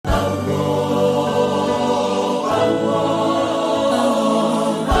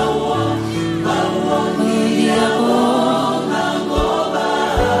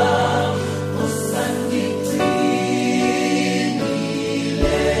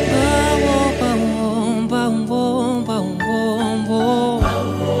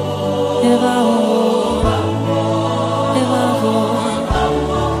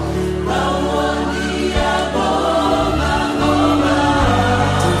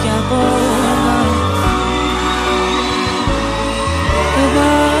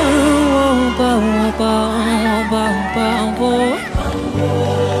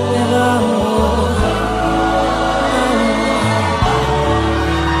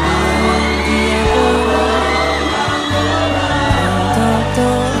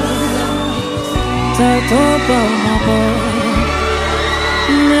Gopa mabo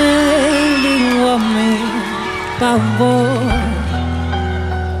Melingwame Bawo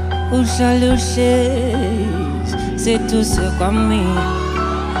Ushalushes Setuse kwami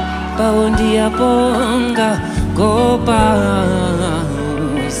Bawo ndiyabonga Gopa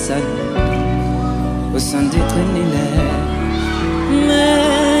Usandiqinile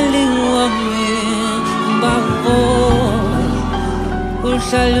Melingwame Bawo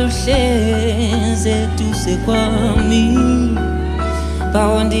Ushalushes Setuse kwami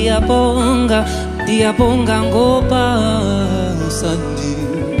Bawo ndiyabonga Gopa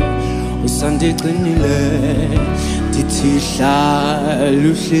Usandiqinile Titihla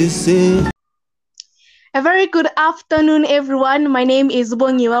A very good afternoon, everyone. My name is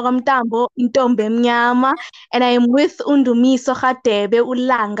Bongiwe Ntombe Mnyama, and I am with Ndumiso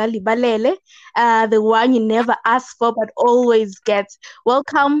Ulanga Libalele, the one you never ask for but always get.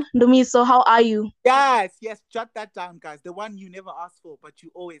 Welcome, Ndumiso. How are you? Yes, jot that down, guys. The one you never ask for but you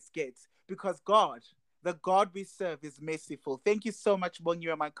always get. Because God, the God we serve, is merciful. Thank you so much,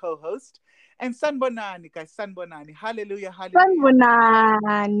 Bongiwe, my co-host. And Sanbonani, guys, Sanbonani. Hallelujah, hallelujah.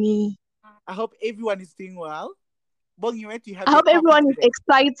 Sanbonani. I hope everyone is doing well. Bongiwe, do you have I hope everyone is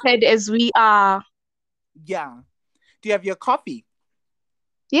excited as we are. Yeah. Do you have your coffee?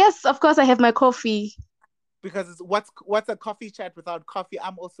 Yes, of course I have my coffee. Because what's a coffee chat without coffee?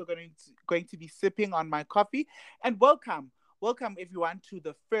 I'm also going to be sipping on my coffee. And welcome everyone to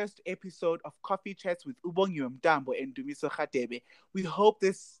the first episode of Coffee Chats with Bongiwe and Ndumiso. We hope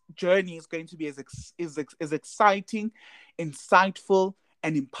this journey is going to be as exciting, insightful,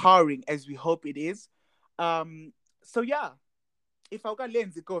 and empowering as we hope it is. So yeah, if I got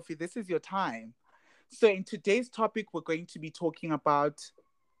Lenzi Coffee, this is your time. So in today's topic, we're going to be talking about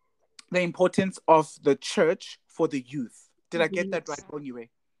the importance of the church for the youth. Did I get that right, Bongiwe?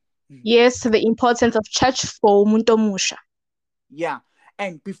 Yes, the importance of church for umuntu omusha. Yeah.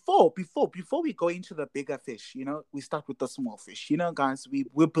 And before we go into the bigger fish, we start with the small fish. Guys, we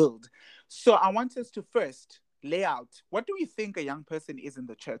build. So I want us to first lay out, what do we think a young person is in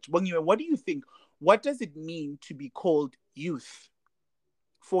the church? Bongiwe, what do you think? What does it mean to be called youth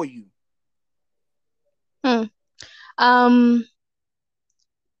for you? Okay,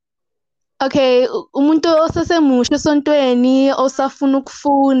 umuntu osesemusha esontweni osafuna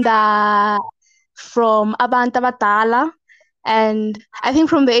ukufunda from abantu abadala, and I think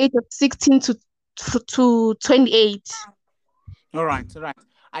from the age of 16 to 28. All right.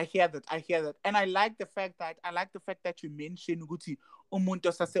 I hear that. And I like the fact that you mentioned ukuthi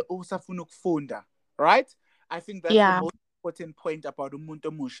umuntu osafuna ukufunda, right? I think that's the most important point about umuntu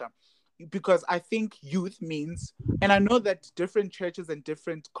omusha. Because I think youth means, and I know that different churches and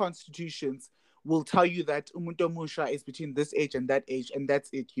different constitutions will tell you that umuntu omusha is between this age, and that's it,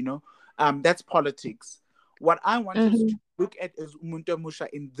 that's politics. What I want us to look at as umuntu omusha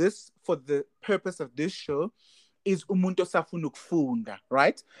in this, for the purpose of this show, is umuntu osafuna ukufunda,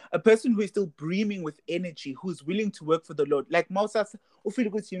 right? A person who is still brimming with energy, who's willing to work for the Lord. Like Moses,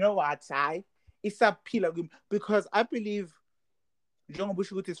 you know what, because I believe John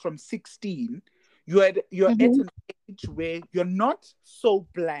Bushwood is from 16. You're at an age where you're not so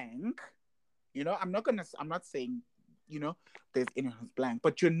blank. I'm not saying, there's anyone who's blank,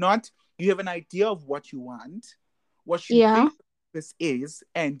 but you have an idea of what you want, what you think this is,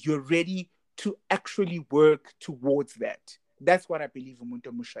 and you're ready to actually work towards that. That's what I believe umuntu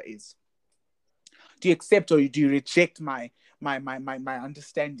omusha is. Do you accept or do you reject my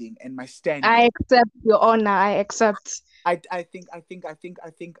understanding and my standing? I accept, Your Honor. I accept. I think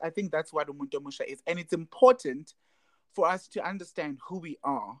that's what umuntu omusha is, and it's important for us to understand who we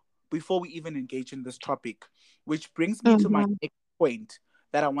are before we even engage in this topic, which brings me to my next point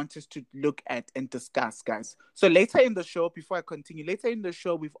that I want us to look at and discuss, guys. So later in the show, before I continue,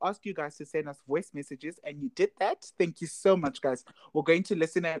 we've asked you guys to send us voice messages, and you did that. Thank you so much, guys. We're going to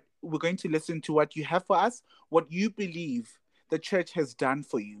listen to what you have for us, what you believe the church has done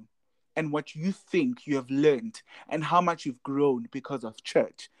for you, and what you think you have learned, and how much you've grown because of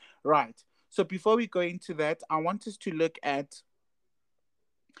church. Right. So before we go into that, I want us to look at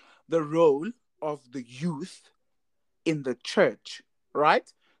the role of the youth in the church.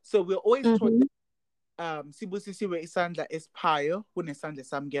 Right? So we're always taught that sibusisiwe isandla esiphayo kunesandla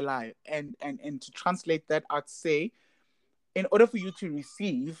esamukelayo, and to translate that, I'd say, in order for you to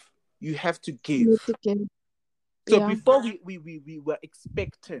receive, you have to give. So before we were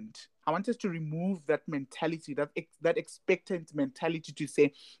expectant, I want us to remove that mentality, that expectant mentality, to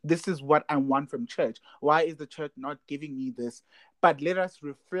say, this is what I want from church. Why is the church not giving me this? But let us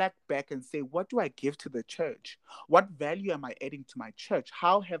reflect back and say, what do I give to the church? What value am I adding to my church?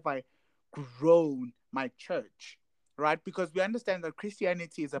 How have I grown my church, right? Because we understand that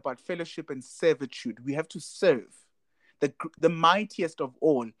Christianity is about fellowship and servitude. We have to serve. The mightiest of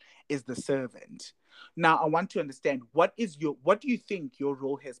all is the servant. Now, I want to understand what do you think your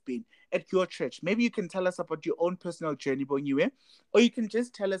role has been at your church? Maybe you can tell us about your own personal journey, Bongiwe, or you can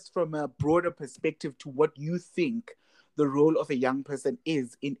just tell us from a broader perspective to what you think the role of a young person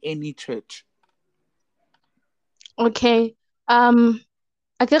is in any church. Okay. I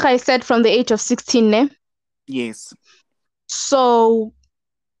think I said from the age of 16, ne? Yes. So,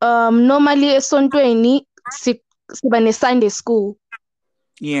 normally esontweni siba ne-Sunday school,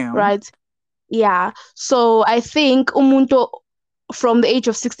 Yeah. right? Yeah. So I think umuntu from the age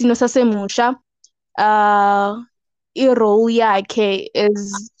of 16 osasemusha, i-role yakhe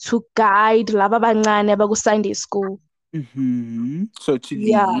is to guide laba abancane abaku-Sunday school. So to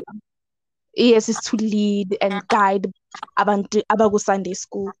Yeah. lead. Yes, is to lead and guide abantu abaku-Sunday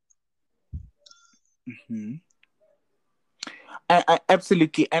school. I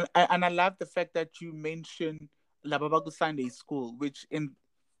absolutely, and I love the fact that you mentioned Lababagu Sunday School, which in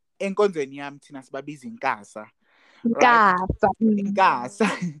enkonzweni yami thina sibabiza inkasa, right? Inkasa.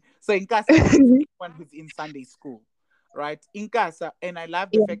 So inkasa means anyone who's in Sunday school, right? Inkasa, and I love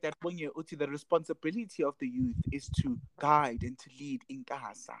the Yeah. fact that when you're uti, the responsibility of the youth is to guide and to lead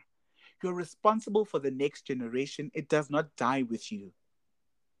inkasa. You're responsible for the next generation. It does not die with you.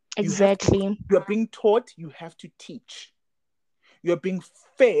 Exactly. You're being taught, you have to teach. You're being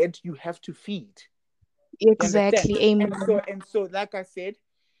fed, you have to feed. Exactly. Amen. And so, like I said,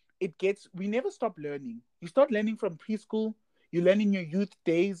 we never stop learning. You start learning from preschool, you learn in your youth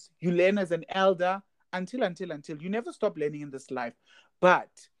days, you learn as an elder until you never stop learning in this life. But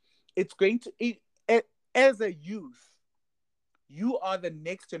it's going to, as a youth, you are the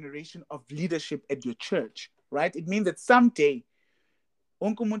next generation of leadership at your church, right? It means that someday,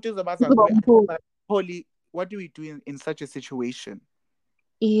 holy, what do we do in such a situation?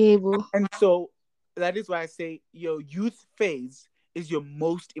 Yebo. And so that is why I say your youth phase is your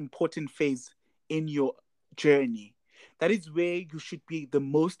most important phase in your journey. That is where you should be the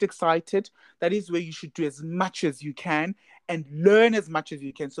most excited. That is where you should do as much as you can and learn as much as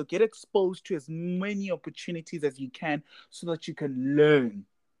you can. So get exposed to as many opportunities as you can so that you can learn.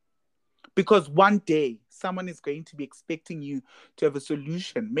 Because one day someone is going to be expecting you to have a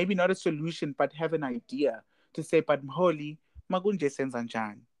solution. Maybe not a solution, but have an idea to say, but Mholi, magunje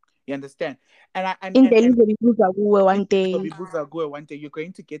senzanjani. You understand? One day. One day you're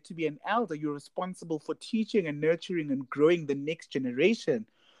going to get to be an elder. You're responsible for teaching and nurturing and growing the next generation.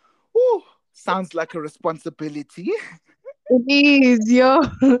 Ooh, sounds like a responsibility. It is, yo.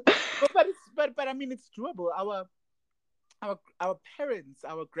 but I mean, it's doable. Our parents,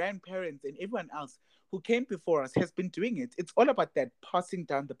 our grandparents, and everyone else who came before us has been doing it. It's all about that passing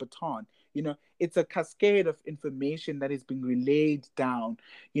down the baton. It's a cascade of information that is being relayed down,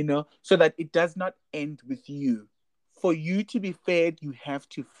 so that it does not end with you. For you to be fed, you have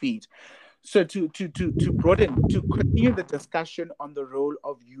to feed. So to continue the discussion on the role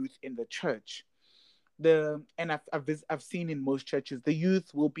of youth in the church, I've seen in most churches, the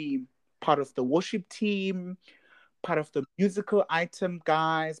youth will be part of the worship team, part of the musical item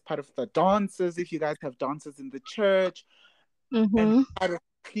guys, part of the dancers, if you guys have dancers in the church, and part of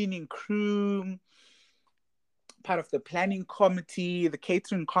the cleaning crew, part of the planning committee, the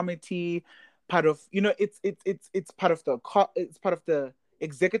catering committee, part of it's part of the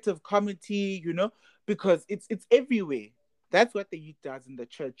executive committee, because it's everywhere. That's what the youth does in the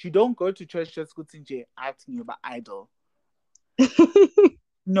church. You don't go to church just acting about idol.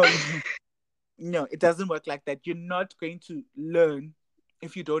 No. No, it doesn't work like that. You're not going to learn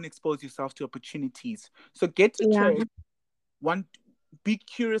if you don't expose yourself to opportunities. So get to church. Be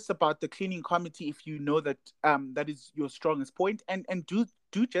curious about the cleaning committee if you know that that is your strongest point, and do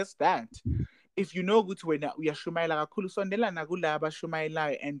just that. If you know good when we are shumaila kakhulu, sondela nakula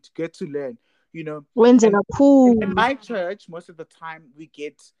abashumayelayo and get to learn. In my church, most of the time we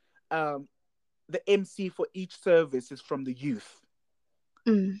get the MC for each service is from the youth.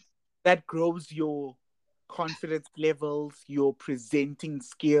 That grows your confidence levels, your presenting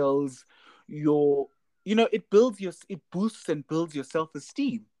skills, it boosts and builds your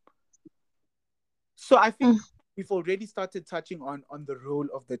self-esteem. So I think we've already started touching on the role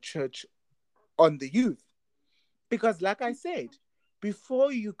of the church on the youth. Because like I said,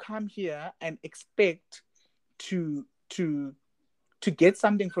 before you come here and expect to get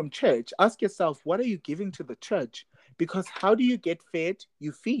something from church, ask yourself, what are you giving to the church? Because how do you get fed?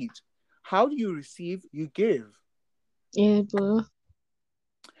 You feed. How do you receive? You give. Yeah, bro.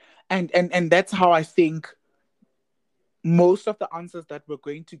 And that's how I think most of the answers that we're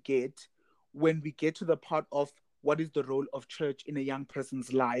going to get when we get to the part of what is the role of church in a young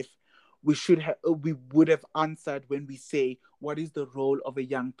person's life, we would have answered when we say what is the role of a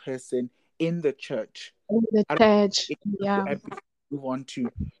young person in the church. In the I don't church, know yeah. if we move on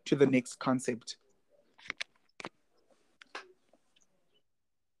to the next concept.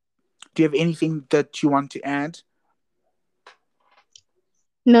 Do you have anything that you want to add?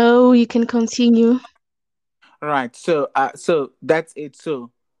 No, you can continue. All right. So that's it.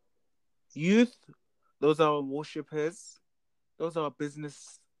 So youth, those are our worshippers, those are our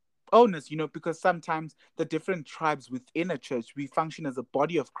business owners, because sometimes the different tribes within a church, we function as a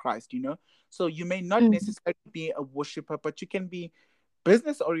body of Christ, so you may not Mm. necessarily be a worshiper, but you can be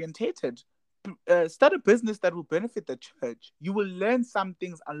business orientated. Start a business that will benefit the church. You will learn some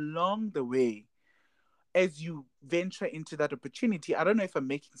things along the way as you venture into that opportunity. I don't know if I'm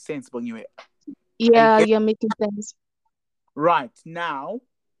making sense, Bongiwe. Yeah, you're making sense. Right now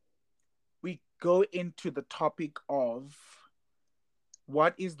we go into the topic of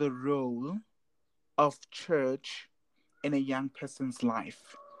what is the role of church in a young person's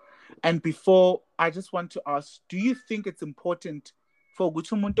life. And before, I just want to ask, do you think it's important for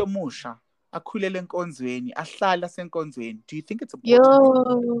ukuthi umuntu omusha akhulele enkonzweni, ahlale asenkonzweni? Do you think it's important?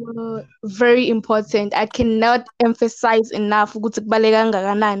 Yo, very important. I cannot emphasize enough ukuthi kubaluleke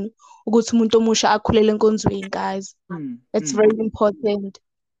kangakanani ukuthi umuntu omusha akhulele enkonzweni, guys. It's very important.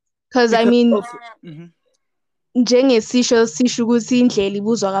 Because I Because mean, also, njengesisho sisho ukuthi indlela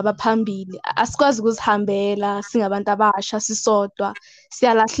ibuzwa kwabaphambili. Asikwazi ukuzihambela singabantu abasha sisodwa.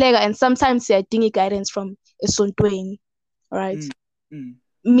 Siyalahleka and sometimes siyadinga i-guidance from esontweni. Right?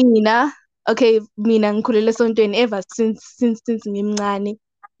 Mina ngikhulele esontweni ever since ngimncane.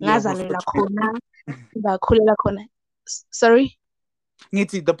 Ngazalelwa khona, ngakhulela khona. Sorry?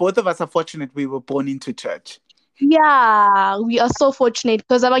 Ngithi, the both of us are fortunate we were born into church. Yeah, we are so fortunate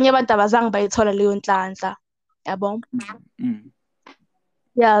because abanye abantu abazange bayithola leyo nhlanhla. Yabo?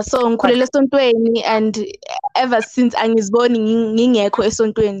 Yeah, so ngikhulele esontweni and ever since angiziboni ngingekho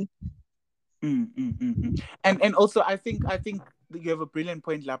esontweni. And also I think you have a brilliant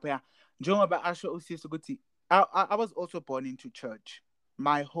point lapha. Njengoba asho usisi ukuthi I was also born into church.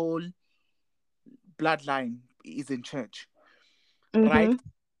 My whole bloodline is in church. Right?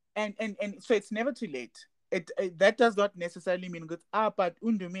 And so it's never too late. That does not necessarily mean good. But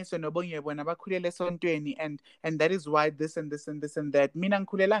Ndumiso and Bongiwe bakhulele esontweni and that is why this and this and this and that. Mina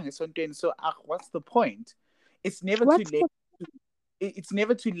ngikhulelang esontweni. So what's the point? It's never too late. It's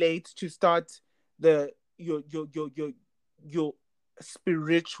never too late to start your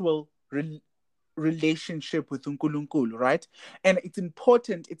spiritual relationship with uNkulunkulu, right? And it's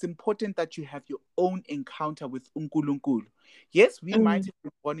important that you have your own encounter with uNkulunkulu. Yes, we might have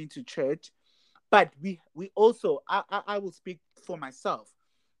been born into church, but we also, I will speak for myself.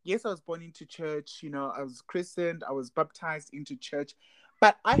 Yes, I was born into church, I was christened, I was baptized into church,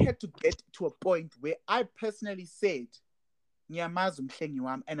 but I had to get to a point where I personally said,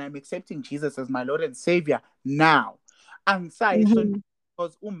 and I'm accepting Jesus as my Lord and Savior now.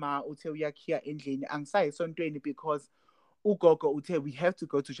 Because uma uthe uyakhiya endlini, angisayi esontweni because ugogo uthe we have to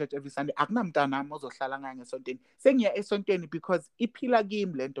go to church every Sunday. Akunamntanami ozohlala ngayo ngesontweni. Sengiya esontweni because iphila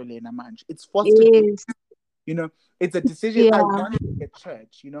kimi lento lena manje. It's forced to be. It's a decision. Yeah. I want to be at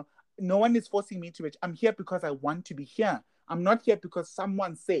church, No one is forcing me to it. I'm here because I want to be here. I'm not here because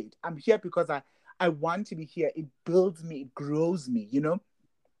someone said. I'm here because I want to be here. It builds me, it grows me,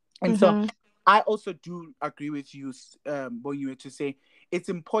 And so I also do agree with you, Bongiwe, to say it's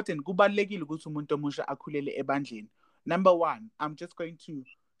important. Kubalulekile ukuthi umuntu omusha akhulele ebandleni. Number one, I'm just going to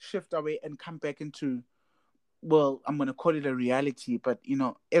shift away and come back into, well, I'm going to call it a reality, but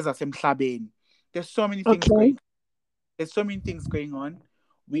ezasemhlabeni. There's so many things going on. There's so many things going on.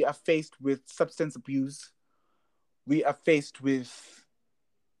 We are faced with substance abuse. We are faced with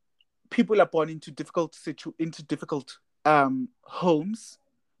people are born into difficult homes,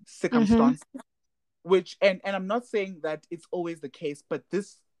 circumstances, which and I'm not saying that it's always the case, but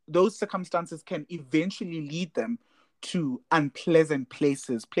those circumstances can eventually lead them to unpleasant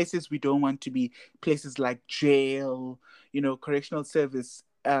places we don't want to be, places like jail, correctional service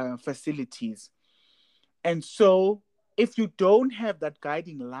facilities. And so if you don't have that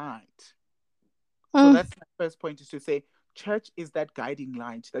guiding light, so that's my first point, is to say church is that guiding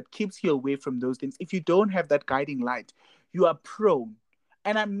light that keeps you away from those things. If you don't have that guiding light, you are prone.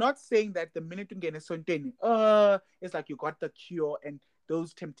 And I'm not saying that the minute you get esontweni, it's like you got the cure and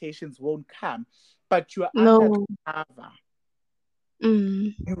those temptations won't come, but you are under cover.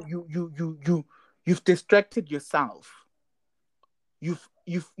 You've distracted yourself. You've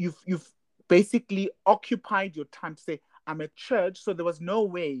basically occupied your time to say, I'm at church, so there was no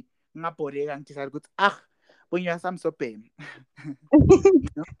way ngabhoreka ngidecide ukuthi Bongiwe asamsobhema. You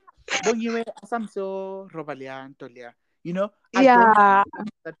know, Bongiwe asamso roba leya nto leya. You know, I don't Yeah.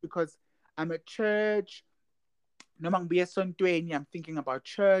 do that because I'm at church. Noma ngibuya esontweni, I'm thinking about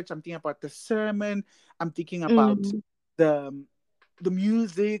church, I'm thinking about the sermon, I'm thinking about the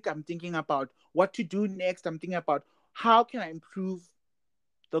music, I'm thinking about what to do next, I'm thinking about how can I improve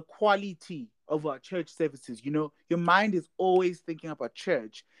the quality of our church services. You know, your mind is always thinking about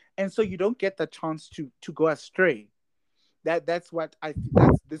church, and so you don't get the chance to go astray. That's what I think.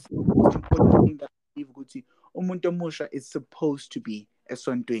 That's this the most important thing that I believe Guti umuntu omusha is supposed to be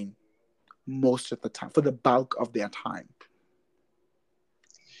esontweni most of the time, for the bulk of their time.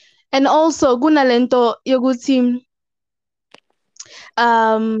 And also kunalento yokuthi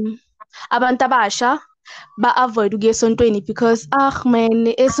abantu abasha ba-avoid ukuya esontweni because man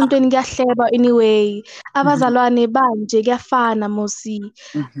esontweni kuyahleba anyway, abazalwane banje kuyafana mosi.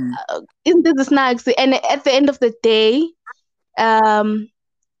 Isn't this snacks? And at the end of the day,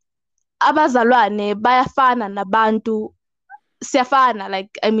 abazalwane bayafana nabantu, siyafana,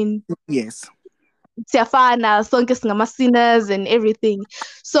 like I mean, yes, siyafana, sonke singama-sinners and everything.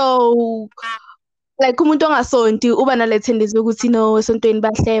 So like umuntu ongasonti uba nale tendency yokuthi no esontweni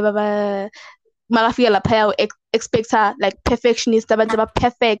bayahleba, makafika lapha expecta like perfectionist, abantu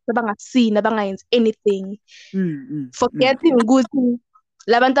aba-perfect, abangasini, abangayenzi anything. Forgetting ukuthi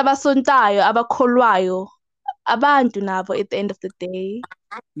labantu abasontayo, abakholwayo, abantu nabo at the end of the day.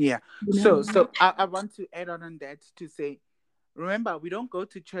 Yeah. So I want to add on that to say, remember, we don't go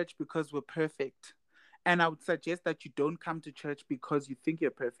to church because we're perfect. And I would suggest that you don't come to church because you think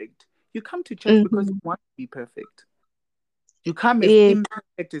you're perfect. You come to church because you want to be perfect. You come as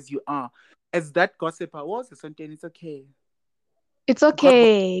imperfect as you are. As that gossiper was, something, it's okay. It's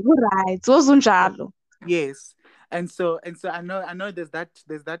okay. You're right. Yes. And so I know there's that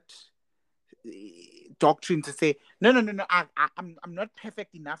doctrine to say, no, I'm not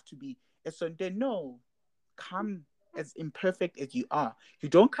perfect enough to be a Sunday. No. Come as imperfect as you are. You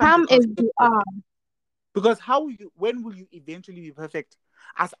don't come as you are. Because when will you eventually be perfect?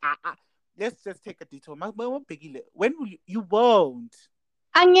 Let's just take a detour. When will you won't.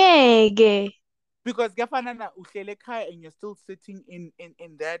 Angeke. Because and you're still sitting in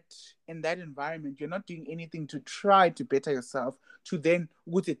that environment. You're not doing anything to try to better yourself, to then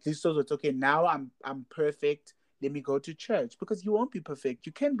at least so it's okay, now I'm perfect, let me go to church. Because you won't be perfect.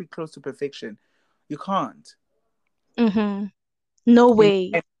 You can't be close to perfection. You can't. No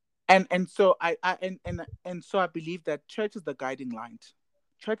way. And so I believe that church is the guiding light.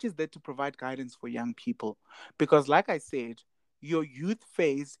 Church is there to provide guidance for young people. Because like I said, your youth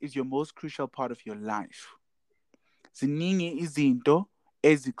phase is your most crucial part of your life. Ziningi izinto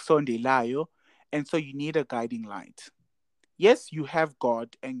ezikusondelayo, and so you need a guiding light. Yes, you have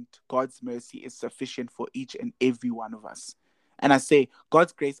God, and God's mercy is sufficient for each and every one of us. And I say,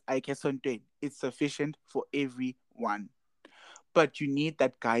 God's grace, it's sufficient for everyone. But you need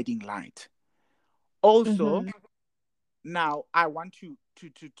that guiding light. Also, now I want you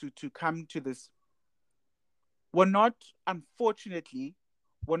to come to this. We're not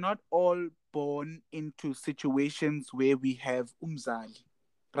all born into situations where we have umzali,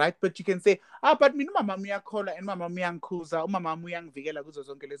 right? But you can say, but mina umama uyakholwa and umama uyangikhuza, umama uyangivikela kuzo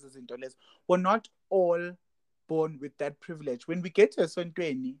zonke lezi zinto lezo. We're not all born with that privilege. When we get to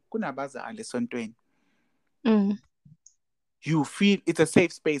esontweni, kunabazali esontweni. You feel it's a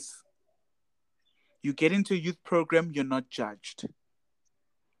safe space. You get into a youth program, you're not judged.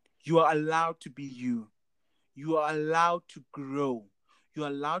 You are allowed to be you. You are allowed to grow. You're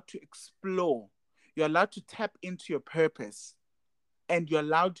allowed to explore. You're allowed to tap into your purpose. And you're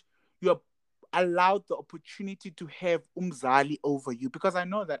allowed the opportunity to have umzali over you. Because I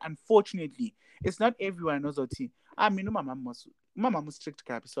know that, unfortunately, it's not everyone knows what I mean, mama was strict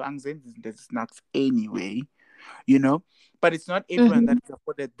cap, so there's snacks anyway, you know. But it's not everyone that is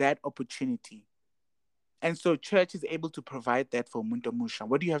afforded that opportunity. And so church is able to provide that for umuntu omusha.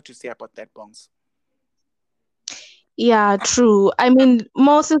 What do you have to say about that, Bongs? Yeah, true. I mean,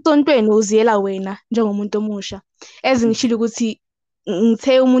 most esontweni uziyela wena njengomuntu omusha. Ngishilo ukuthi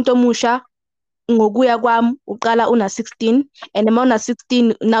ngithe umuntu omusha ngokuya kwami uqala una 16, and uma una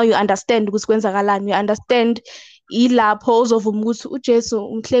 16 now you understand ukuthi kwenzakalani. You understand ilapho uzovuma ukuthi uJesu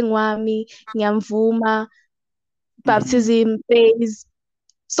umhlengi wami, ngiyamvuma, baptism phase.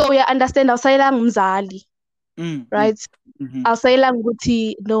 So you understand awusayelanga umzali. Right? Awusayelanga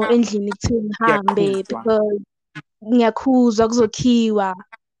ukuthi no endlini kuthiwa ngihambe because ngiyakhuzwa kuzokhiwa.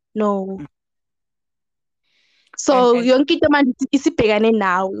 No. So yonke into manje isibhekane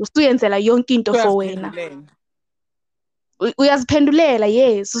nawe, usuyenzela yonke into for wena. Uyaziphendulela,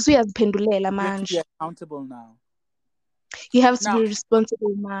 yes. Usuyaziphendulela You have to be manje. accountable now. You have to be Now,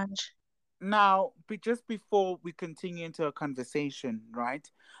 responsible manje. just before we continue into a conversation, right?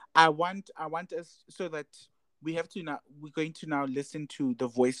 I want us, so that we're going to now listen to the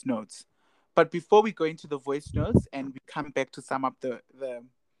voice notes. But before we go into the voice notes and we come back to sum up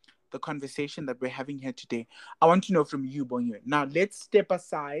the conversation that we're having here today, I want to know from you, Bongiwe. Now let's step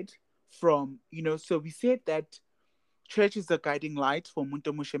aside from, so we said that church is a guiding light for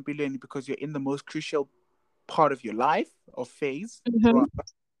Muntu Mushempilweni because you're in the most crucial part of your life or phase, Mm-hmm. right?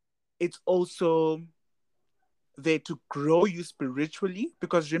 It's also there to grow you spiritually,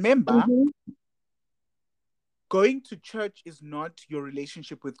 because remember, Mm-hmm. going to church is not your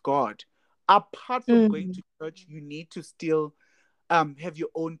relationship with God. Apart from going Mm. to church, you need to still have your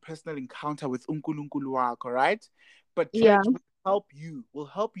own personal encounter with unkulunkulu wako, right? But Yeah. church will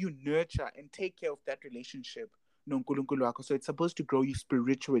help you nurture and take care of that relationship no unkulunkulu wako. So it's supposed to grow you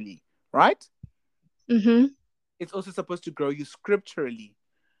spiritually, right? Mm-hmm. It's also supposed to grow you scripturally.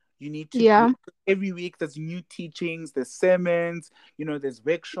 You need to Yeah. every week there's new teachings, there's sermons, there's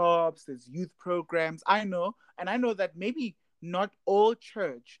workshops, there's youth programs. I know that maybe not all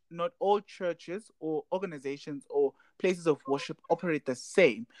churches or organizations or places of worship operate the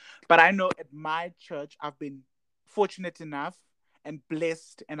same. But I know at my church, I've been fortunate enough and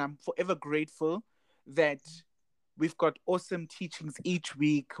blessed, and I'm forever grateful that we've got awesome teachings each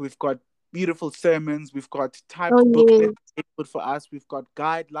week. We've got beautiful sermons. We've got Oh, typed yes. booklets put for us. We've got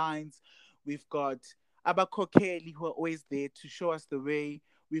guidelines. We've got abakokeli who are always there to show us the way.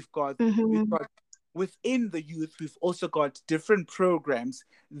 We've Mm-hmm. got within the youth. We've also got different programs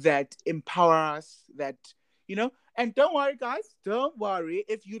that empower us. And don't worry, guys. Don't worry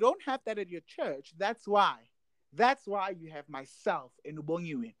if you don't have that at your church. That's why. That's why you have myself in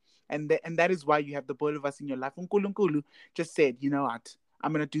Ubongiwe. And that is why you have the both of us in your life. Unkulunkulu just said, you know what?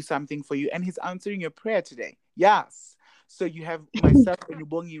 I'm going to do something for you. And he's answering your prayer today. Yes. So you have myself and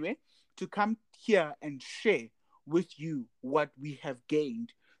Ubongiwe to come here and share with you what we have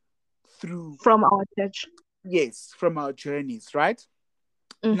gained through, From our church. yes, from our journeys, right?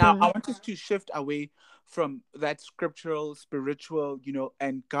 Now, I Mm-hmm. want us to shift away from that scriptural, spiritual,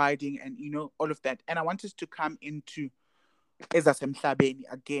 and guiding and, all of that. And I want us to come into ezasemhlabeni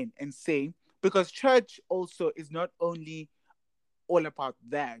again and say, because church also is not only all about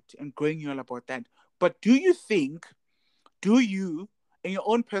that and growing you all about that, but do you, in your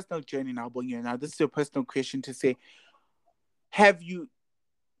own personal journey now, Bongiwe, now this is your personal question to say,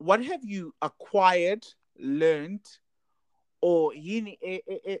 what have you acquired, learned, or yini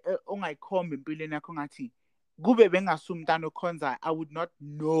ongayikhomba empilweni yakho ngathi kube bengasumntana okhonzayo, I would not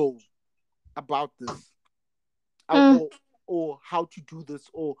know about this, Mm. or how to do this,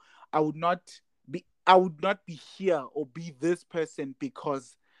 or I would not be here or be this person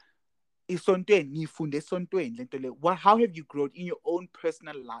because how have you grown in your own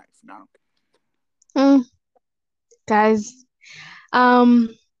personal life now? Mm. Guys,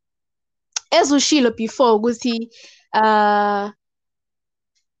 as ushilo before, ukuthi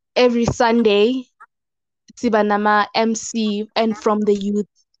every Sunday siba nama MC and from the youth,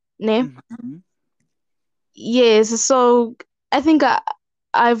 ne? Mm-hmm. Yes, so I think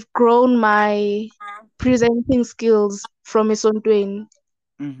I've grown my presenting skills from esontweni.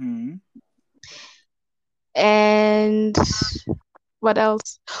 Mm-hmm. And what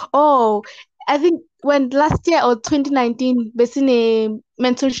else? Oh, I think when last year or 2019, in a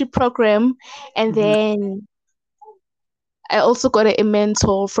mentorship program, and Mm-hmm. then I also got a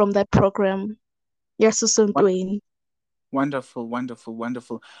mentor from that program. Yes, Susan Dwayne. Wonderful, wonderful,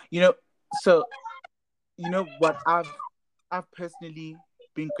 wonderful. So what I've personally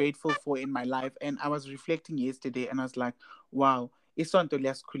been grateful for in my life, and I was reflecting yesterday, and I was like, wow, isonto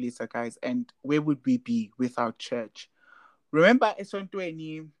liyasikhulisa, guys, and where would we be without church? Remember,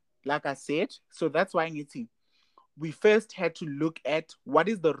 esontweni, like I said, so that's why we first had to look at what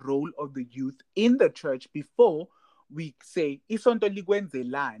is the role of the youth in the church before we say isonto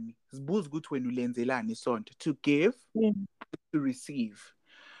likwenzelani. Sibuza ukuthi wena ulenzelani isonto, to give, Yeah. to receive.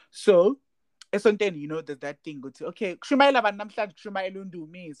 So esontweni, there's that thing, okay, kushumayela abantu namhlanje, kushumayela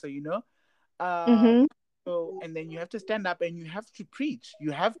uNdumiso, Mm-hmm. so, and then you have to stand up and you have to preach,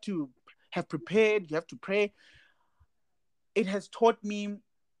 you have to have prepared, you have to pray. It has taught me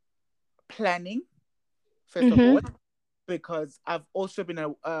planning, first of Mm-hmm. all, because I've also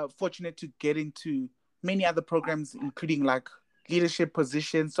been fortunate to get into many other programs, including like leadership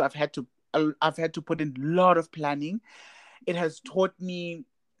positions. So I've had to put in a lot of planning. It has taught me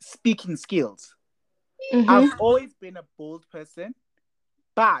speaking skills. Mm-hmm. I've always been a bold person,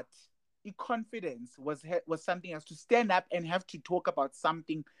 but confidence was something else. To stand up and have to talk about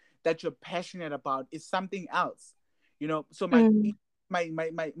something that you're passionate about is something else. So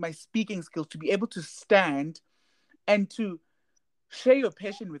my speaking skills, to be able to stand and to share your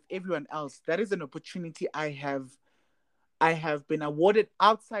passion with everyone else, that is an opportunity I have been awarded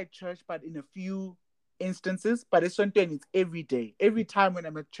outside church, but in a few instances. But it's something, it's every day. Every time when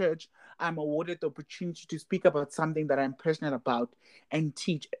I'm at church, I'm awarded the opportunity to speak about something that I'm passionate about and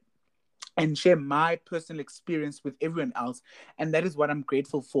teach and share my personal experience with everyone else. And that is what I'm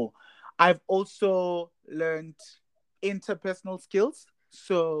grateful for. I've also learned interpersonal skills.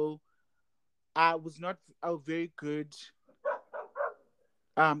 So I was very good.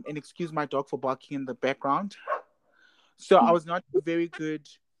 And excuse my dog for barking in the background. So I was not very good.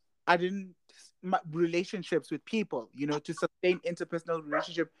 I didn't relationships with people, to sustain interpersonal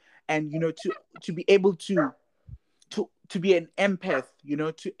relationship, and to be able to be an empath,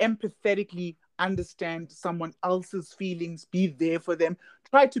 to empathetically understand someone else's feelings, be there for them,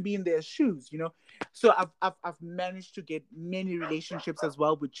 try to be in their shoes, So I've managed to get many relationships as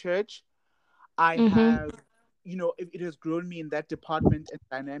well with church. I have, it has grown me in that department and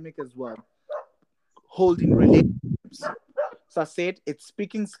dynamic as well, holding relationships. So I said it's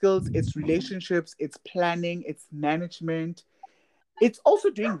speaking skills, it's relationships, it's planning, it's management. It's also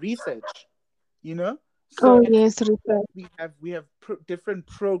doing research, So Oh at yes, research. we have different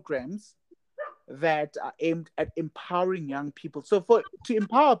programs that are aimed at empowering young people. So to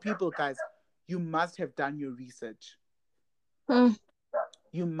empower people, guys, you must have done your research. Mm.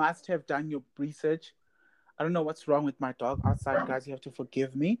 You must have done your research. I don't know what's wrong with my dog outside, guys. You have to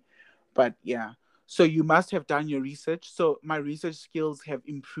forgive me. But yeah. So you must have done your research. So my research skills have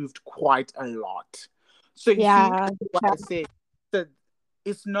improved quite a lot. So you see Yeah. what I say, that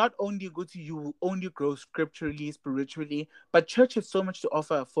it's not only good to you only grow scripturally, spiritually, but church has so much to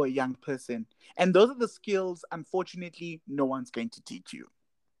offer for a young person. And those are the skills, unfortunately, no one's going to teach you.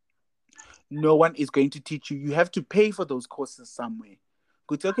 No one is going to teach you. You have to pay for those courses somewhere.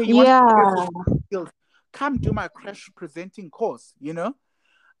 Good. Okay, you want Yeah. skills? Come do my crash presenting course. But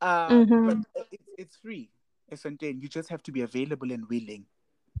Mm-hmm. it's free. It's something you just have to be available and willing.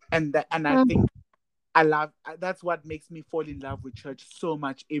 And I Mm. think that's what makes me fall in love with church so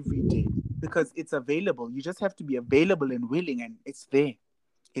much every day, because it's available. You just have to be available and willing, and it's there.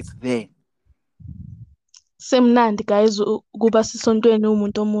 It's there. Semnandi guys ukuba sisontweni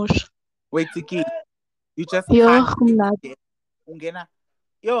umuntu omusha. Wait, Tiki, you just Yo, can't kumnandi. ungena.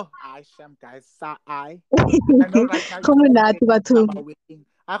 Yo, I sham guys. I know right now you're Kumnandi thinking bathu. about waiting.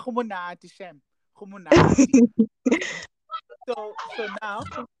 Gumunati, sham. Gumunati.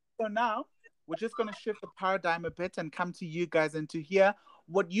 So now we're just going to shift the paradigm a bit and come to you guys and to hear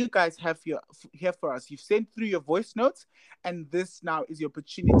what you guys have here for us. You've sent through your voice notes, and this now is your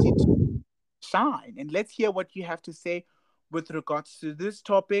opportunity to shine. And let's hear what you have to say with regards to this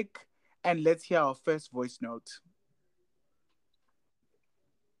topic. And let's hear our first voice note.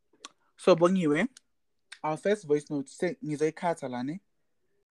 So, Bongiwe, our first voice note say Catalani.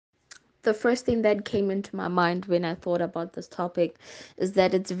 The first thing that came into my mind when I thought about this topic is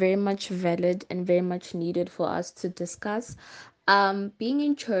that it's very much valid and very much needed for us to discuss. Being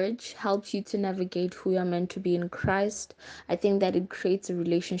in church helps you to navigate who you're meant to be in Christ. I think that it creates a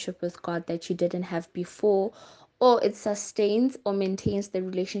relationship with God that you didn't have before, or it sustains or maintains the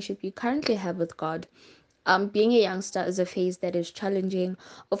relationship you currently have with God. Being a youngster is a phase that is challenging,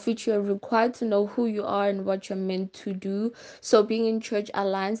 of which you are required to know who you are and what you're meant to do. So, being in church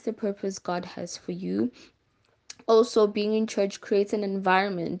aligns the purpose God has for you. Also, being in church creates an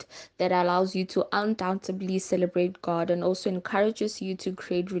environment that allows you to undoubtedly celebrate God and also encourages you to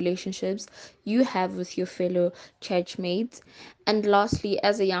create relationships you have with your fellow church mates. And lastly,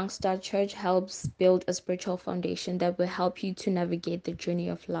 as a youngster, church helps build a spiritual foundation that will help you to navigate the journey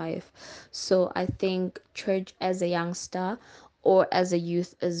of life. So I think church as a youngster or as a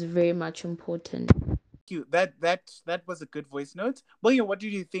youth is very much important. You. That was a good voice note. Bongiwe, what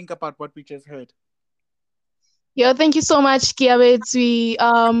did you think about what we just heard? Yo, thank you so much, Kiabetsi.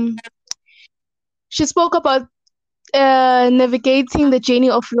 She spoke about navigating the journey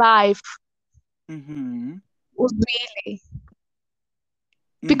of life. Mm-hmm. Uzwile.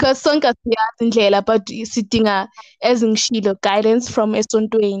 Because sonke asiyazi indlela, but sidinga ezingishilo guidance from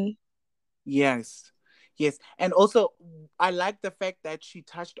esontweni. Yes. Yes. And also, I like the fact that she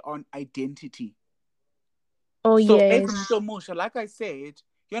touched on identity. Oh So, yes. Musha, like I said,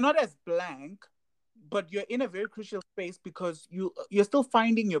 you're not as blank, but you're in a very crucial space because you're still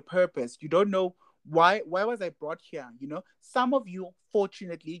finding your purpose. You don't know why was I brought here? Some of you,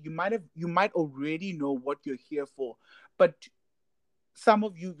 fortunately, you might already know what you're here for, but Some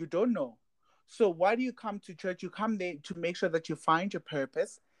of you don't know. So why do you come to church? You come there to make sure that you find your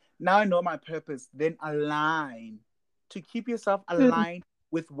purpose. Now I know my purpose. Then align, to keep yourself Mm, aligned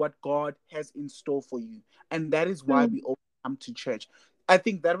with what God has in store for you. And that is why mm, we all come to church. I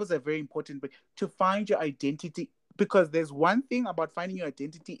think that was a very important way to find your identity, because there's one thing about finding your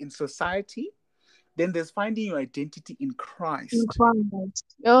identity in society, then there's finding your identity in Christ.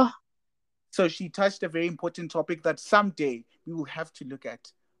 Christ. Oh, So she touched a very important topic that someday we will have to look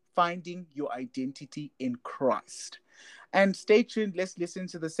at: finding your identity in Christ. And stay tuned. Let's listen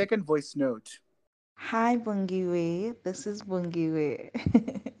to the second voice note. Hi, Bongiwe. This is Bongiwe.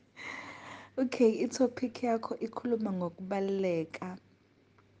 Okay, itopic yakho ikhuluma ngokubaluleka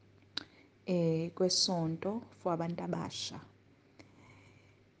kwesonto for abantu abasha.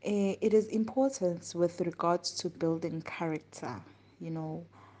 It is important with regards to building character. You know,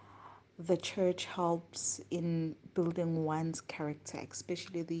 the church helps in building one's character,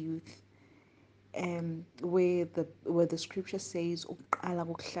 especially the youth. Where the scripture says "Ukuqala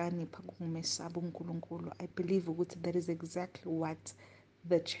ukuhlakanipha kumesaba uNkulunkulu," I believe that is exactly what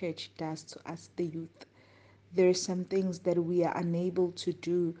the church does to us, the youth. There are some things that we are unable to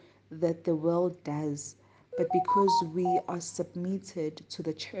do that the world does, but because we are submitted to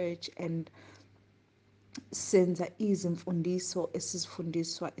the church and senza izimfundiso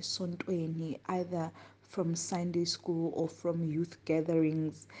esizifundiswa esontweni, either from Sunday school or from youth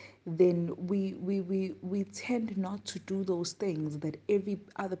gatherings, then we tend not to do those things that every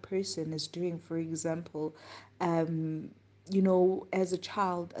other person is doing. For example, as a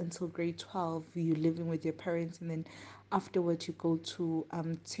child until grade 12, you're living with your parents, and then afterwards you go to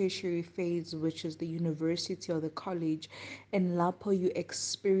tertiary phase, which is the university or the college, and lapo you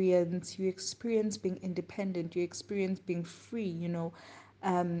experience being independent, you experience being free,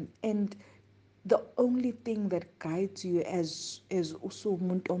 and the only thing that guides you as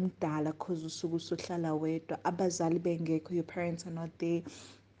usumuntu omdala, because usuke usuhlala wedwa, abazali bengekho, your parents are not there,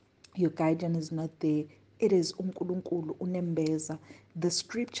 your guardian is not there, it is uNkulunkulu unembeza. The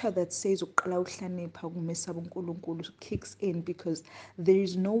scripture that says uqala uhlakanipha kumesaba uNkulunkulu kicks in, because there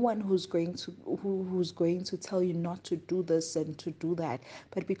is no one who's going to tell you not to do this and to do that,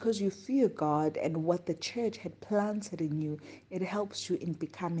 but because you fear God and what the church had planted in you, it helps you in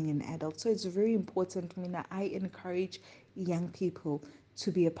becoming an adult. So it's very important. Mina, I encourage young people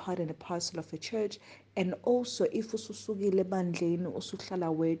to be a part and a parcel of a church. And also, if ususukile ebandleni usuhlala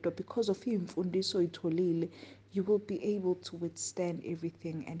wedwa, because of imfundiso oyitholile, you will be able to withstand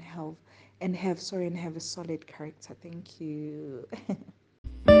everything and have a solid character. Thank you.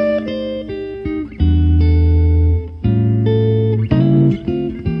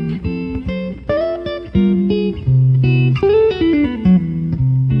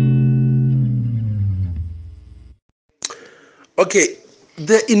 Okay,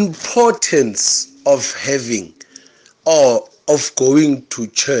 the importance of having or of going to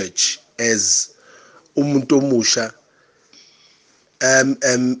church as umuntu omusha,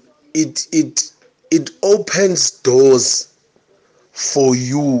 it opens doors for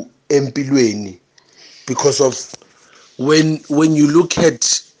you empilweni, because of when you look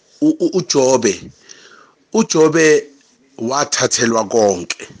at uJobe wathathelwa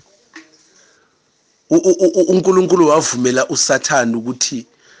konke. uNkulunkulu wavumela uSathane ukuthi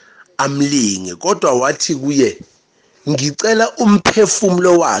amlinge, kodwa wathi kuye, ngicela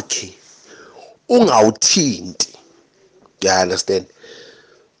umphefumulo wakhe ungawuthinti. You understand?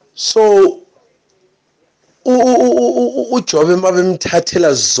 So uJobe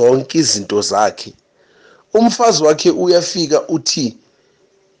mabemthathela zonke izinto zakhe, umfazi wakhe uyafika uthi,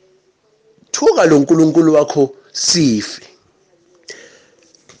 thuka lo nkulunkulu wakho sife.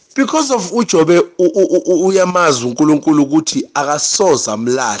 Because of uJobe uyamazi uNkulunkulu ukuthi akasoza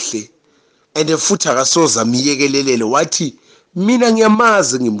amlahle, and futhi akasoza amyekelelele, wathi mina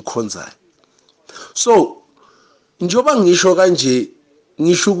ngiyamazi ngimkhonzayo. So njoba ngisho kanje,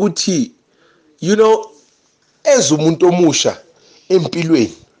 ngisho ukuthi umuntu omusha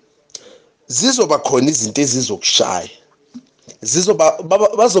empilweni zizoba khona izinto ezizokushaya,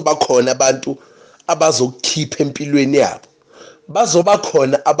 bazoba khona abantu abazokukhipha empilweni yabo, bazoba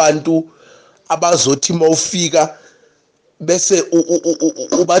khona abantu abazothi mawufika bese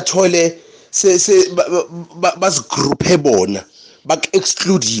ubathole bazigroupe bona,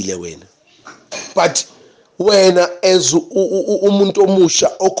 bak-excludeile wena. But wena as umuntu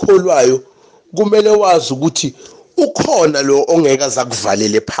omusha okholwayo, kumele wazi ukuthi ukhona lo ongeke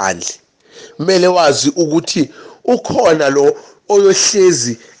azakuvalele phandle. Kumele wazi ukuthi ukhona lo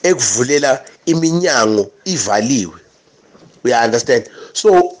oyohlezi ekuvulela iminyango ivaliwe. We understand?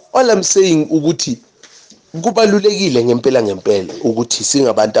 So all I'm saying ukuthi kubalulekile ngempela ukuthi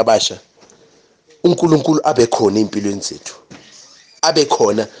singabantu abasha uNkulunkulu abe khona empilweni zethu, abe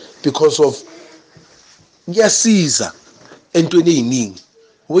khona because of kuyasiza entweni eziningi.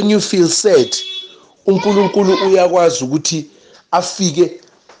 When you feel sad, uNkulunkulu uyakwazi ukuthi afike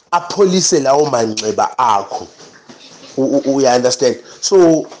apholise lawo manxeba akho. Uya understand?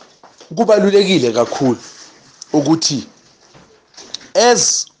 So kubalulekile kakhulu ukuthi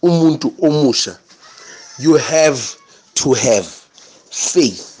as umuntu omusha, you have to have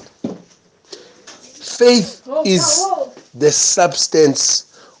faith. Faith is the substance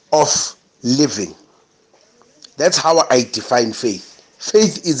of living. That's how I define faith.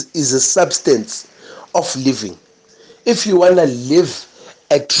 Faith is a substance of living. If you want to live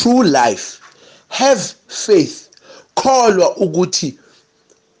a true life, have faith. Kholwa ukuthi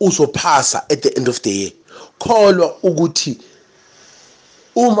uzophasa at the end of the year. Kholwa ukuthi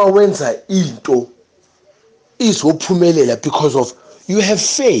uma wenza into izophumelela because of you have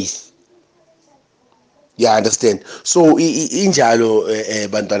faith. Yeah, understand? So injalo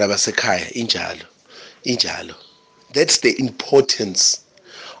bantwana basekhaya, injalo. That's the importance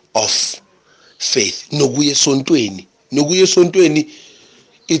of faith. Nokuya esontweni,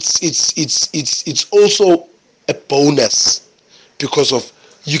 it's also a bonus because of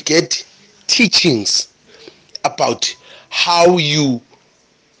you get teachings about how you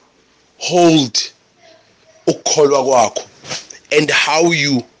hold ukukholwa kwakho and how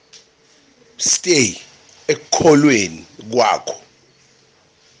you stay ekukholweni kwakho.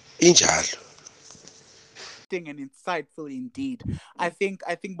 Injalo. And insightful indeed. I think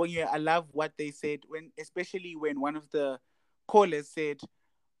Bonye, I love what they said especially when one of the callers said,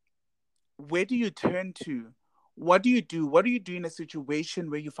 where do you turn to? What do you do? What do you do in a situation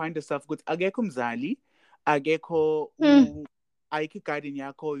where you find yourself with ageko mzali, ageko ayiki garden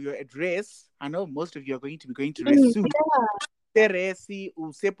yako, your address? I know most of you are going to be going to rest soon. Teresi,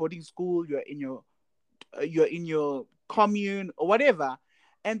 use boarding school, you're in your commune or whatever,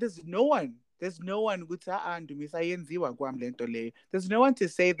 and there's no one Ndumiso ayenziwa kwami lento leyo. There's no one to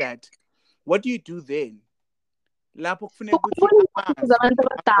say that. What do you do then? Lapho kufuneka ukuthi amazi.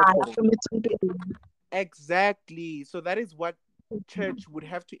 Exactly. So that is what church would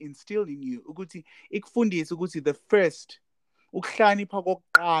have to instill in you. Ukuthi ikufundise ukuthi the first ukuhlonipha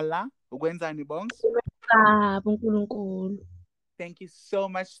kokuqala ukwenzani bongs? Thank you so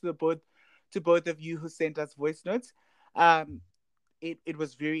much to both of you who sent us voice notes. It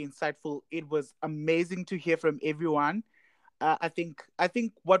was very insightful. It was amazing to hear from everyone. I think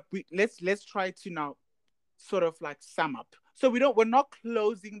what let's try to now sort of like sum up. So we're not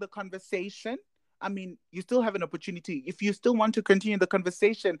closing the conversation. I mean, you still have an opportunity. If you still want to continue the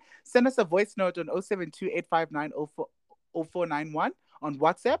conversation, send us a voice note on 072-859-0491 on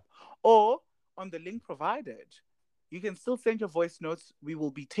WhatsApp or on the link provided. You can still send your voice notes. We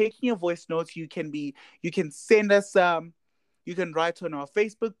will be taking your voice notes. You can send us you can write on our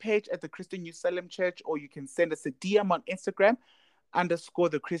Facebook page at the Christian New Salem Church, or you can send us a DM on Instagram _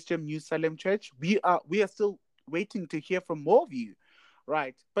 the Christian New Salem Church. We are still waiting to hear from more of you.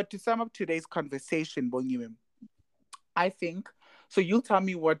 Right. But to sum up today's conversation, Bongiwe, I think, so you'll tell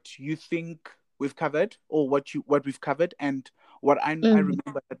me what you think we've covered, or what we've covered and what I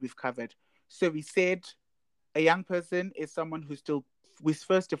remember that we've covered. So we said a young person is someone we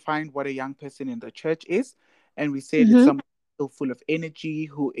first defined what a young person in the church is. And we said it's someone still full of energy,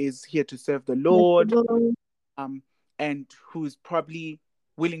 who is here to serve the Lord, and who's probably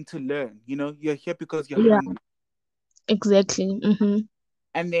willing to learn. You know, you're here because you're hungry. Exactly.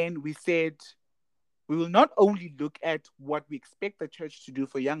 And then we said we will not only look at what we expect the church to do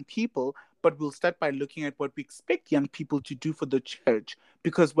for young people, but we'll start by looking at what we expect young people to do for the church,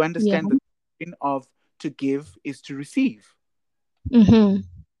 because we understand the point of to give is to receive.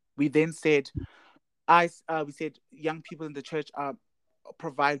 We then said, we said young people in the church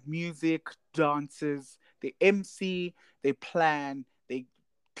provide music, dances, they MC, they plan, they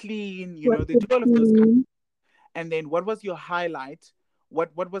clean, they do all of those kind of things. And then what was your highlight?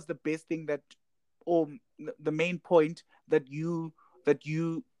 What was the best thing or the main point that you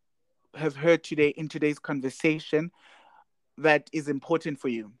have heard today in today's conversation that is important for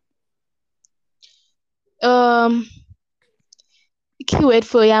you? Keyword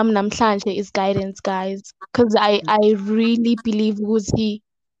for yam namhlanje is guidance, guys, because I really believe ukuthi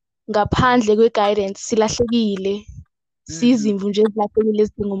ngaphandle kwe-guidance silahlekile, sizimvu nje ezilahlekile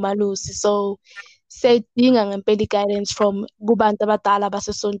ezidinga umalusi. So siyayidinga ngempela i-guidance from kubantu abadala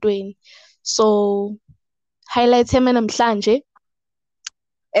basesontweni. So highlight yami namhlanje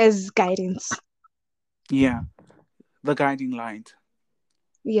as guidance. Yeah, the guiding light.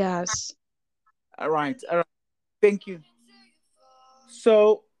 Yes. All right. All right. Thank you.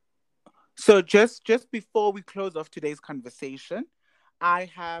 So just before we close off today's conversation, I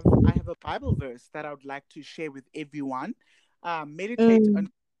have a Bible verse that I would like to share with everyone. Meditate Mm, on,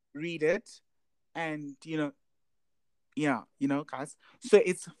 read it, and guys. So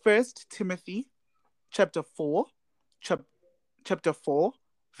it's First Timothy chapter 4, chap- chapter 4,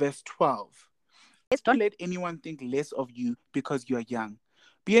 verse 12. Don't let anyone think less of you because you are young.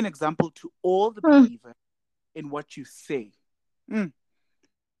 Be an example to all the mm, believers in what you say, mm,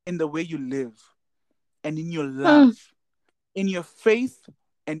 in the way you live, and in your mm. love, in your faith,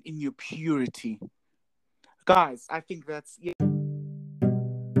 and in your purity. Guys, I think that's yeah.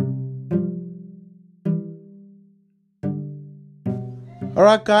 All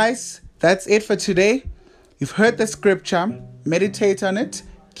right, guys, that's it for today. You've heard the scripture, meditate on it,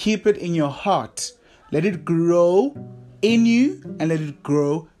 keep it in your heart, let it grow in you and let it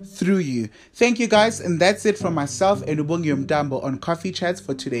grow through you. Thank you, guys, and that's it from myself and Ndumiso on Coffee Chats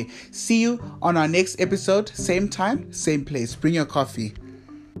for today. See you on our next episode, same time, same place. Bring your coffee.